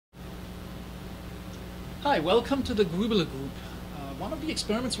Hi, welcome to the Gruebele group. One of the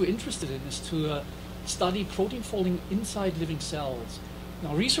experiments we're interested in is to study protein folding inside living cells.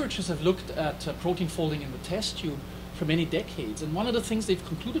 Now, researchers have looked at protein folding in the test tube for many decades, and one of the things they've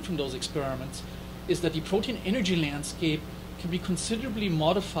concluded from those experiments is that the protein energy landscape can be considerably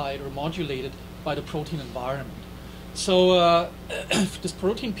modified or modulated by the protein environment. So this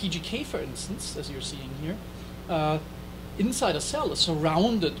protein PGK, for instance, as you're seeing here, inside a cell is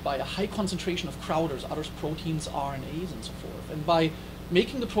surrounded by a high concentration of Crowders, other proteins, RNAs, and so forth. And by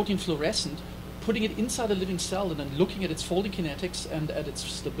making the protein fluorescent, putting it inside a living cell and then looking at its folding kinetics and at its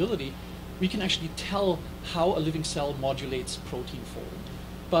stability, we can actually tell how a living cell modulates protein folding.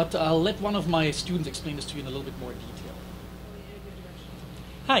 But I'll let one of my students explain this to you in a little bit more detail.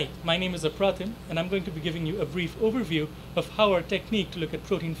 Hi, my name is Apratim, and I'm going to be giving you a brief overview of how our technique to look at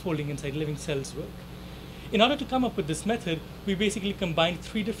protein folding inside living cells work. In order to come up with this method, we basically combined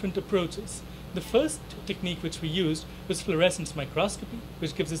three different approaches. The first technique which we used was fluorescence microscopy,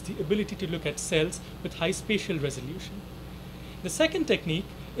 which gives us the ability to look at cells with high spatial resolution. The second technique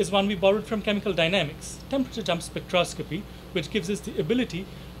is one we borrowed from chemical dynamics, temperature jump spectroscopy, which gives us the ability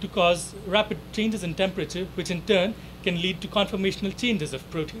to cause rapid changes in temperature, which in turn can lead to conformational changes of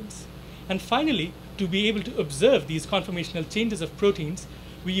proteins. And finally, to be able to observe these conformational changes of proteins,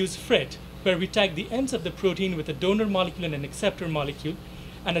 we use FReI, where we tag the ends of the protein with a donor molecule and an acceptor molecule,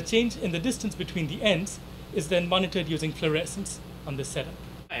 and a change in the distance between the ends is then monitored using fluorescence on this setup.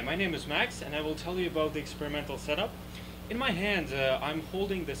 Hi, my name is Max, and I will tell you about the experimental setup. In my hand, I'm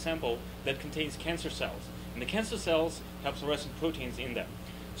holding the sample that contains cancer cells, and the cancer cells have fluorescent proteins in them.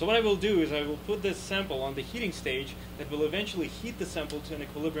 So what I will do is I will put this sample on the heating stage that will eventually heat the sample to an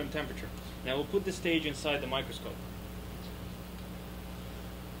equilibrium temperature, and I will put the stage inside the microscope.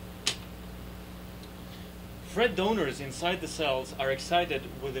 FReI donors inside the cells are excited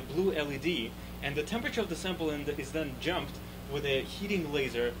with a blue LED, and the temperature of the sample is then jumped with a heating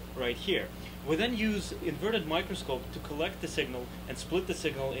laser right here. We then use inverted microscope to collect the signal and split the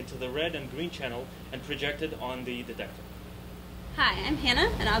signal into the red and green channel and project it on the detector. Hi, I'm Hannah,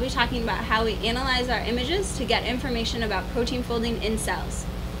 and I'll be talking about how we analyze our images to get information about protein folding in cells.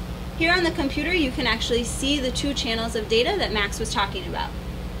 Here on the computer, you can actually see the two channels of data that Max was talking about.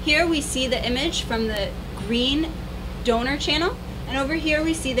 Here we see the image from the green donor channel, and over here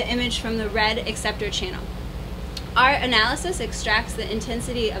we see the image from the red acceptor channel. Our analysis extracts the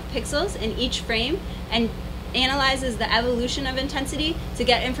intensity of pixels in each frame and analyzes the evolution of intensity to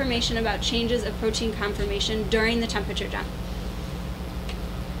get information about changes of protein conformation during the temperature jump.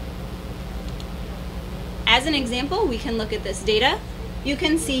 As an example, we can look at this data. You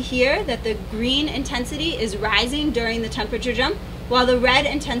can see here that the green intensity is rising during the temperature jump, while the red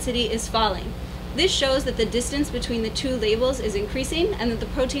intensity is falling. This shows that the distance between the two labels is increasing and that the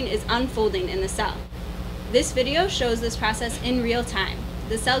protein is unfolding in the cell. This video shows this process in real time.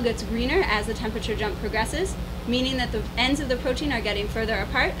 The cell gets greener as the temperature jump progresses, meaning that the ends of the protein are getting further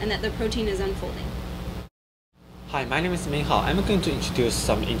apart and that the protein is unfolding. Hi, my name is Minghao. I'm going to introduce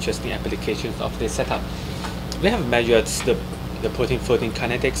some interesting applications of this setup. We have measured the protein folding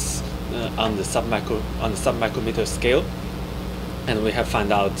kinetics on the submicrometer scale, and we have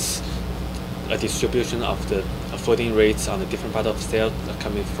found out a distribution of the folding rates on the different part of the cell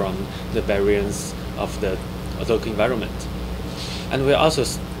coming from the variance of the local environment. And we also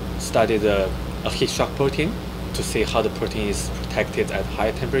studied a heat shock protein to see how the protein is protected at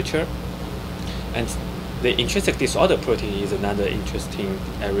high temperature. And the intrinsic disorder protein is another interesting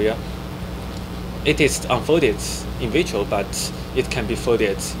area. It is unfolded in vitro, but it can be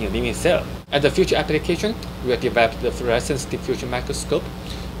folded in a living cell. As a future application, we have developed the fluorescence diffusion microscope.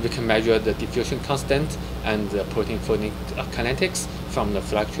 We can measure the diffusion constant and the protein folding kinetics from the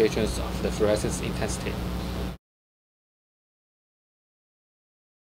fluctuations of the fluorescence intensity.